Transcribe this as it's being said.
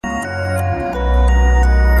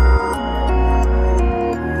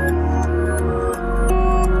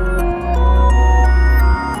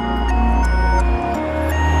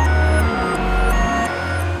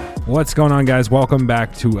What's going on, guys? Welcome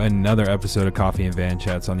back to another episode of Coffee and Van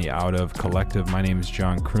Chats on the Out of Collective. My name is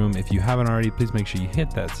John Kroom. If you haven't already, please make sure you hit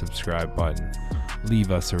that subscribe button. Leave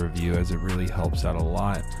us a review, as it really helps out a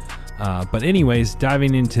lot. But anyways,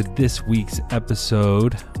 diving into this week's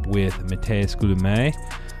episode with Matthias Guillaume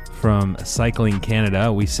from Cycling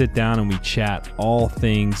Canada. We sit down and we chat all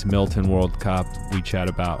things Milton World Cup. We chat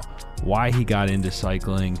about why he got into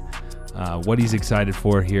cycling, what he's excited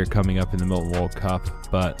for here coming up in the Milton World Cup.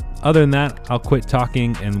 But other than that, I'll quit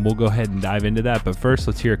talking and we'll go ahead and dive into that. But first,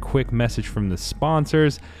 let's hear a quick message from the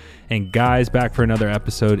sponsors. And guys, back for another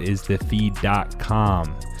episode is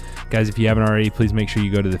thefeed.com. Guys, if you haven't already, please make sure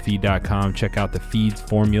you go to thefeed.com, check out the Feeds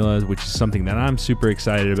formula, which is something that I'm super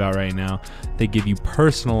excited about right now. They give you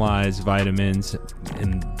personalized vitamins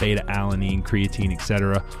and beta-alanine, creatine,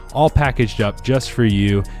 etc., all packaged up just for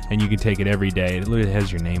you, and you can take it every day. It literally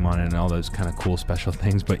has your name on it and all those kind of cool special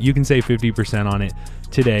things, but you can save 50% on it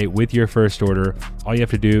today with your first order. All you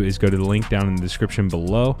have to do is go to the link down in the description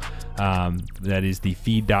below. That is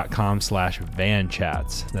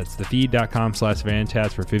thefeed.com/vanchats. That's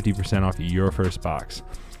thefeed.com/vanchats for 50% off your first box.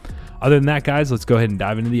 Other than that, guys, let's go ahead and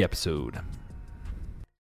dive into the episode.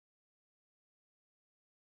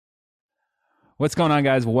 What's going on,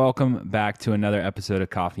 guys? Welcome back to another episode of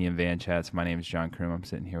Coffee and Van Chats. My name is John Kroom. I'm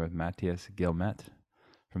sitting here with Matthias Guillaume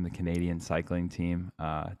from the Canadian cycling team,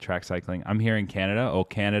 track cycling. I'm here in Canada. Oh,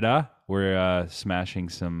 Canada. We're smashing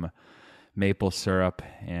some maple syrup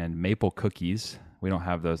and maple cookies. We don't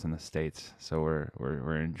have those in the States, so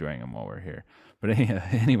we're enjoying them while we're here. But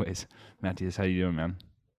anyways, Matthias, how you doing, man?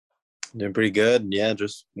 Doing pretty good. Yeah,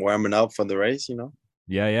 just warming up for the race, you know.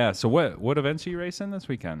 Yeah. So what events are you racing this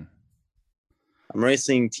weekend? I'm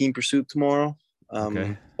racing Team Pursuit tomorrow.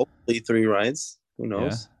 Okay. Hopefully 3 rides. Who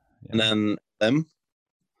knows? Yeah. And then them.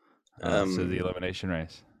 So the elimination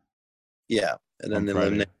race. Yeah, and then the Friday.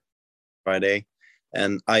 elimination Friday,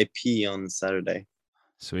 and IP on Saturday.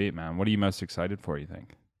 Sweet, man. What are you most excited for, you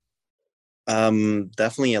think?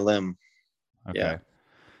 Definitely LM. Okay. Yeah.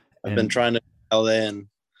 I've been trying to sell in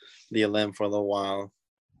the LM for a little while,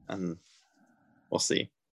 and we'll see.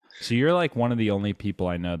 So you're like one of the only people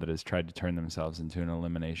I know that has tried to turn themselves into an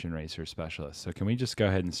elimination racer specialist. So can we just go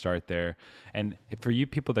ahead and start there? And for you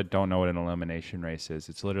people that don't know what an elimination race is,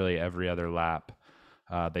 it's literally every other lap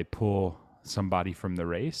they pull somebody from the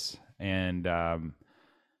race, and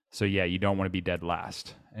so yeah, you don't want to be dead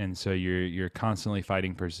last, and so you're constantly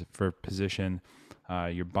fighting for position.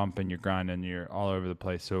 You're bumping, you're grinding, you're all over the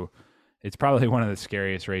place. So it's probably one of the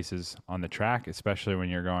scariest races on the track, especially when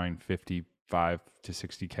you're going 55 to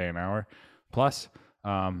 60k an hour. Plus,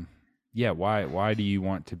 why do you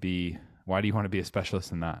want to be a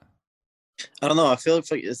specialist in that? I don't know. I feel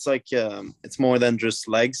it's like it's more than just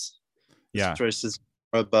legs. Yeah, this race is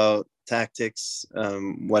more about tactics,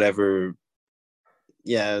 whatever.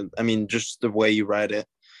 Yeah, I mean, just the way you ride it.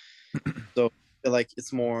 So I feel like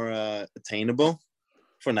it's more attainable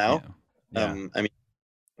for now. Yeah. I mean,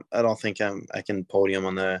 I don't think I can podium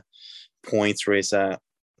on the points race at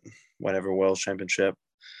whatever World Championship.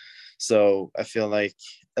 So I feel like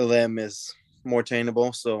LM is more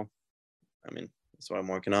attainable. So, I mean, that's what I'm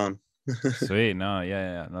working on. Sweet. No,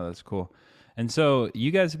 no, that's cool. And so you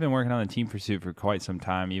guys have been working on the Team Pursuit for quite some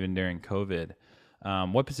time, even during COVID.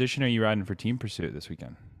 What position are you riding for Team Pursuit this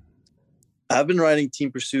weekend? I've been riding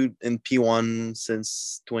Team Pursuit in P1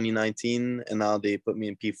 since 2019, and now they put me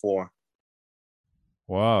in P4.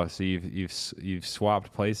 Wow, so you've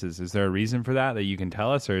swapped places. Is there a reason for that you can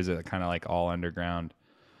tell us, or is it kind of like all underground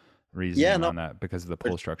reasoning on that because of the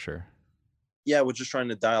pull structure? Yeah, we're just trying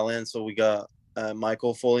to dial in. So we got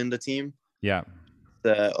Michael full in the team. Yeah,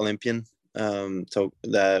 the Olympian.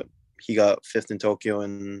 That he got 5th in Tokyo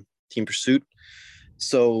in Team Pursuit.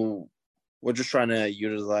 So we're just trying to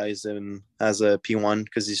utilize him as a P1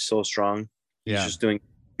 because he's so strong. He's just doing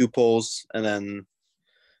 2 pulls and then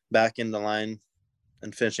back in the line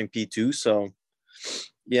and finishing P2. So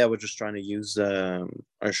yeah, we're just trying to use our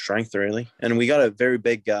strength really. And we got a very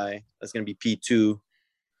big guy that's going to be P2 to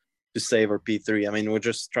save our P3. I mean, we're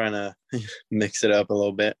just trying to mix it up a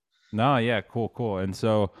little bit. No, yeah, cool. And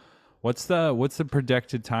so what's the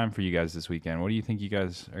projected time for you guys this weekend? What do you think you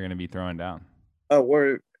guys are going to be throwing down?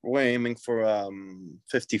 We're aiming for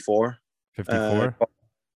 54. 54?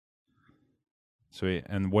 Sweet.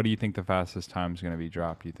 And what do you think the fastest time is going to be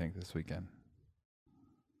dropped, do you think, this weekend?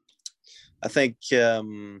 I think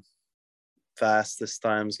fastest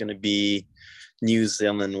time is going to be New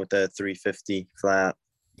Zealand with a 350 flat.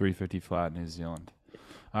 350 flat, New Zealand.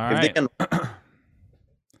 All right.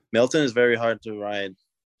 Milton is very hard to ride.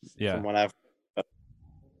 Yeah. From what I've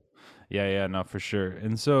Yeah, no, for sure.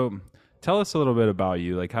 And so tell us a little bit about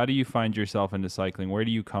you. Like, how do you find yourself into cycling? Where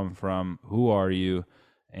do you come from? Who are you?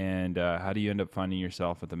 And how do you end up finding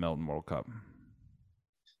yourself at the Melton World Cup?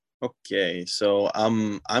 Okay, so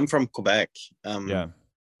I'm from Quebec. Yeah.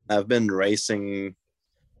 I've been racing.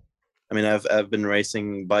 I mean, I've been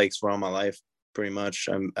racing bikes for all my life, pretty much.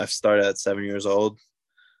 I've started at 7 years old,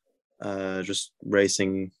 just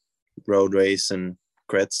racing road race and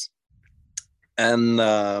crits. And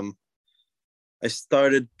I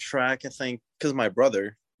started track, I think, because my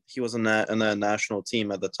brother, he was in the national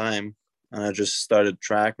team at the time, and I just started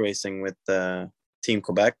track racing with Team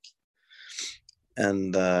Quebec.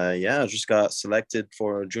 And yeah, I just got selected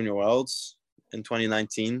for Junior Worlds in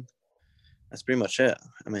 2019. That's pretty much it.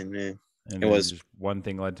 I mean, And it then was just one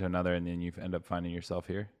thing led to another, and then you end up finding yourself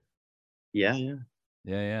here. yeah, yeah.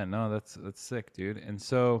 Yeah. No, that's sick, dude. And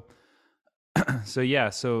so,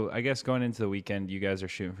 so I guess going into the weekend, you guys are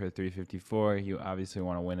shooting for the 354. You obviously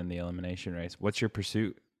want to win in the elimination race. What's your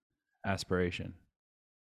pursuit aspiration?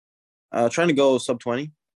 Trying to go sub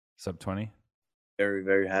 20. Sub 20? Very,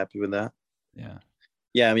 very happy with that. Yeah.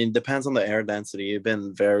 Yeah, I mean, it depends on the air density. It's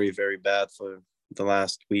been very, very bad for the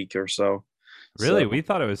last week or so. Really? So, We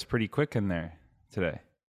thought it was pretty quick in there today.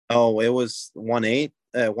 oh, it was 1.8,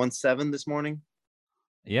 1.7 this morning.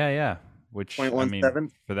 Yeah. Which, I mean,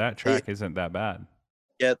 0.17. for that track isn't that bad.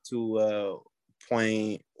 Get to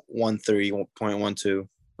 0.13, 0.12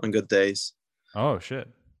 on good days. Oh, shit.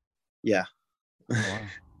 Yeah. Oh,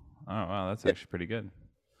 wow. That's actually pretty good.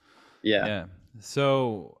 Yeah. Yeah.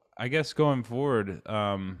 So I guess going forward,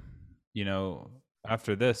 you know,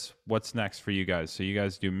 after this, what's next for you guys? So you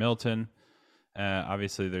guys do Milton.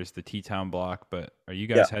 Obviously, there's the T-Town block, but are you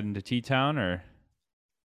guys heading to T-Town or?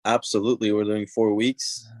 Absolutely. We're doing 4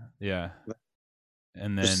 weeks. Yeah.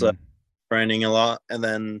 And Just then training a lot. And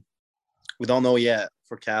then we don't know yet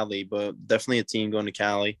for Cali, but definitely a team going to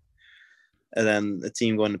Cali. And then a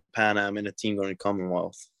team going to Pan Am and a team going to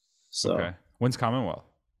Commonwealth. So okay. When's Commonwealth?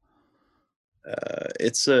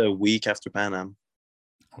 it's a week after Pan Am.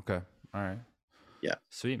 Okay. All right. Yeah.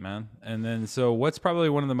 Sweet, man. And then, so what's probably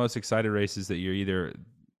one of the most excited races that you're either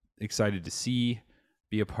excited to see,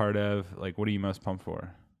 be a part of? Like, what are you most pumped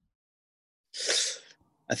for?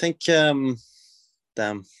 I think, damn,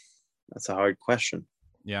 that's a hard question.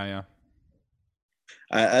 Yeah.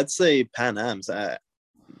 I'd say Pan Am's.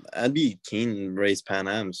 I'd be keen to race Pan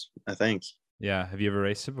Am's, I think. Yeah. Have you ever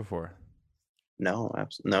raced it before? No,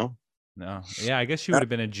 no. No. Yeah, I guess you would have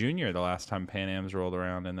been a junior the last time Pan Am's rolled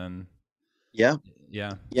around, and then Yeah.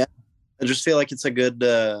 Yeah. I just feel like it's a good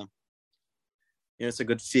it's a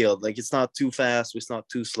good field. Like, it's not too fast, it's not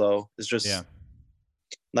too slow. It's just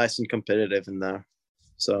nice and competitive in there.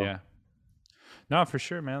 So yeah. No, for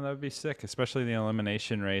sure, man. That would be sick, especially the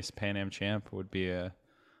elimination race. Pan Am champ would be I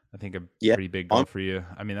think a pretty big goal for you.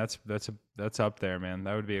 I mean, that's up there, man.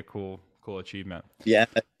 That would be a cool achievement. Yeah,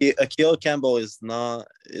 Akil Campbell is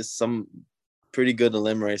some pretty good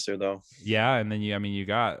elim racer though. Yeah, and then you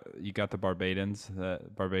got the Barbadians that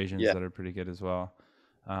are pretty good as well.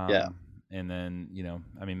 And then,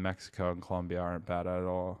 I mean, Mexico and Colombia aren't bad at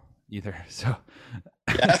all either. So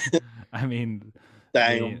yeah. I mean,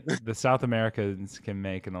 the South Americans can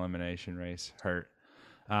make an elimination race hurt.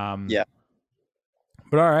 Yeah.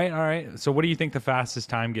 But all right. So what do you think the fastest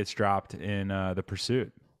time gets dropped in the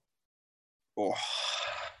pursuit? Oh.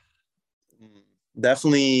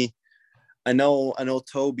 Definitely. I know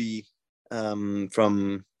Toby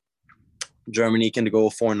from Germany can go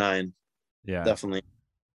 4.9. Yeah. Definitely.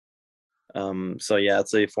 So yeah, I'd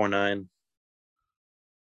say 4.9.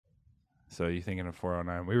 So you thinking of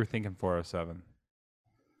 4.09? We were thinking 4.07.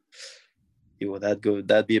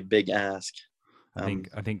 That'd be a big ask. I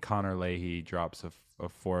think Connor Leahy drops a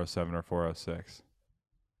 4.07 or 4.06.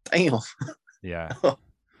 Damn. Yeah.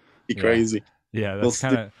 Be crazy. Yeah, that's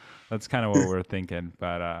kind of what we're thinking,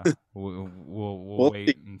 but we'll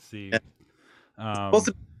wait and see. Yeah. Supposed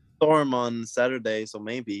to be a storm on Saturday, so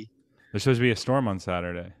maybe. There's supposed to be a storm on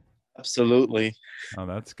Saturday. Absolutely. Oh,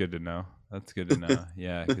 that's good to know.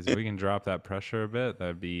 Yeah, because if we can drop that pressure a bit,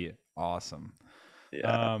 that'd be awesome.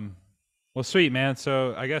 Yeah. Well, sweet, man.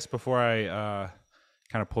 So I guess before I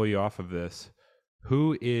kind of pull you off of this,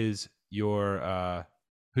 who's your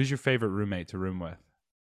favorite roommate to room with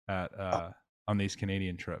at on these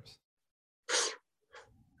Canadian trips?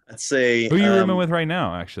 I'd say. Who are you rooming with right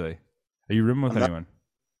now? Actually, are you rooming with anyone?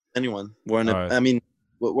 Anyone?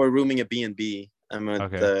 We're rooming at B&B. I'm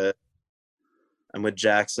with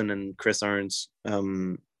Jackson and Chris Ernst.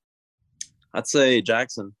 I'd say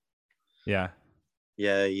Jackson. Yeah.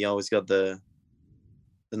 Yeah, he always got the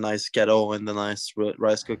nice kettle and the nice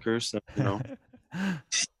rice cookers. So,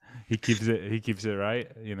 He keeps it. He keeps it right.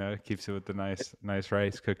 You know, keeps it with the nice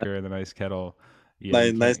rice cooker and the nice kettle. Yeah,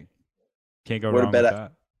 you Nice. can't go Where to wrong bed with at?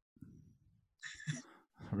 that.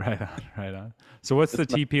 Right on, right on. So, what's the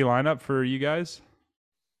It's not, TP lineup for you guys?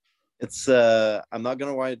 it's I'm not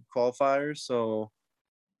gonna ride qualifiers, so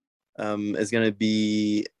it's gonna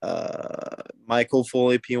be Michael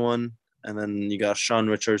Foley P1, and then you got Sean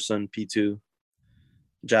Richardson P2,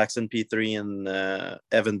 Jackson P3, and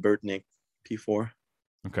Evan Burtnick P4.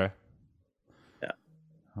 Okay. Yeah.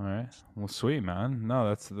 All right. Well, sweet man. No,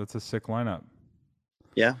 that's a sick lineup.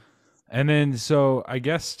 Yeah. And then, so I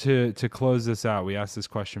guess to close this out, we asked this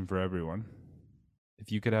question for everyone.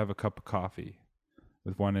 If you could have a cup of coffee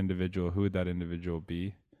with one individual, who would that individual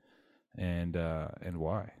be, and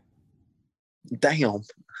why? Damn.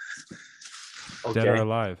 Dead or Okay.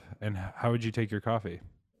 alive? And how would you take your coffee?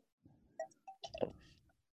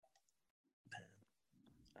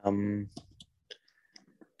 Um,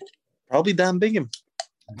 Probably Dan Bigham.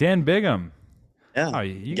 Dan Bigham. Yeah. Oh,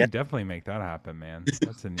 you can definitely make that happen, man.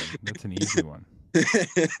 That's an easy one.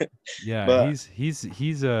 Yeah, But he's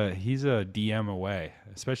a DM away.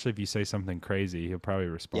 Especially if you say something crazy, he'll probably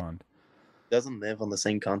yeah, respond. doesn't live on the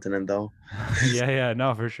same continent though. Yeah,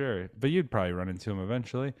 no, for sure. But you'd probably run into him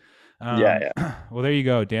eventually. Yeah. Well, there you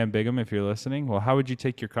go, Dan Bigham. If you're listening, well, how would you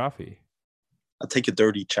take your coffee? I'll take a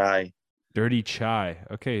dirty chai. Dirty chai.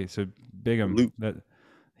 Okay, so Bigham, Luke. that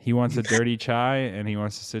he wants a dirty chai and he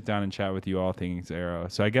wants to sit down and chat with you all things Aero.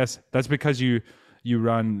 So I guess that's because you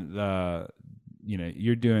run the,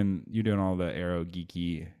 you're doing all the Aero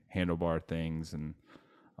geeky handlebar things and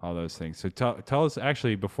all those things. So tell us,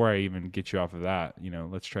 actually, before I even get you off of that,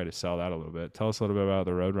 let's try to sell that a little bit. Tell us a little bit about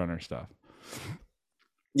the Roadrunner stuff.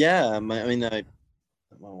 Yeah, I mean, when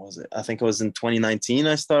was it? I think it was in 2019.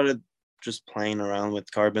 I started just playing around with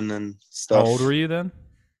carbon and stuff. How old were you then?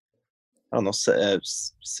 I don't know,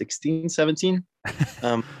 16, 17.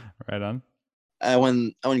 Right on. I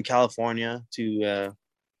went to California to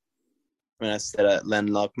when I stayed at Len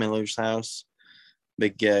Lockmiller's house,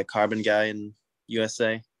 big carbon guy in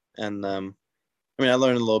USA, and I mean, I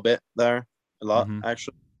learned a little bit there, a lot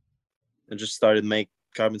actually. I just started make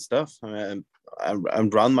carbon stuff. I'm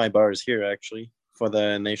run my bars here actually for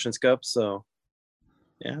the Nations Cup, so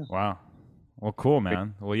yeah. Wow. Well, cool,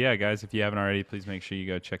 man. Well, yeah, guys, if you haven't already, please make sure you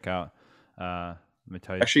go check out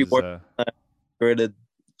Matthias'. Actually, created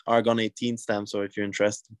Argon 18 stem, so if you're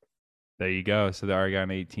interested. There you go. So the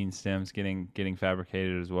Argon 18 stems getting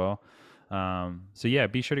fabricated as well. So yeah,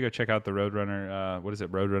 be sure to go check out the Roadrunner. What is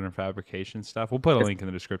it? Roadrunner fabrication stuff. We'll put a link in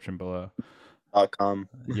the description below. .com.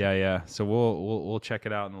 Yeah. So we'll check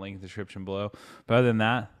it out in the link in the description below. But other than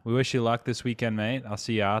that, we wish you luck this weekend, mate. I'll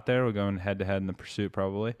see you out there. We're going head to head in the pursuit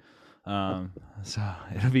probably. So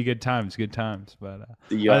it'll be good times. But other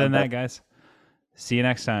than that, guys, see you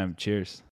next time. Cheers.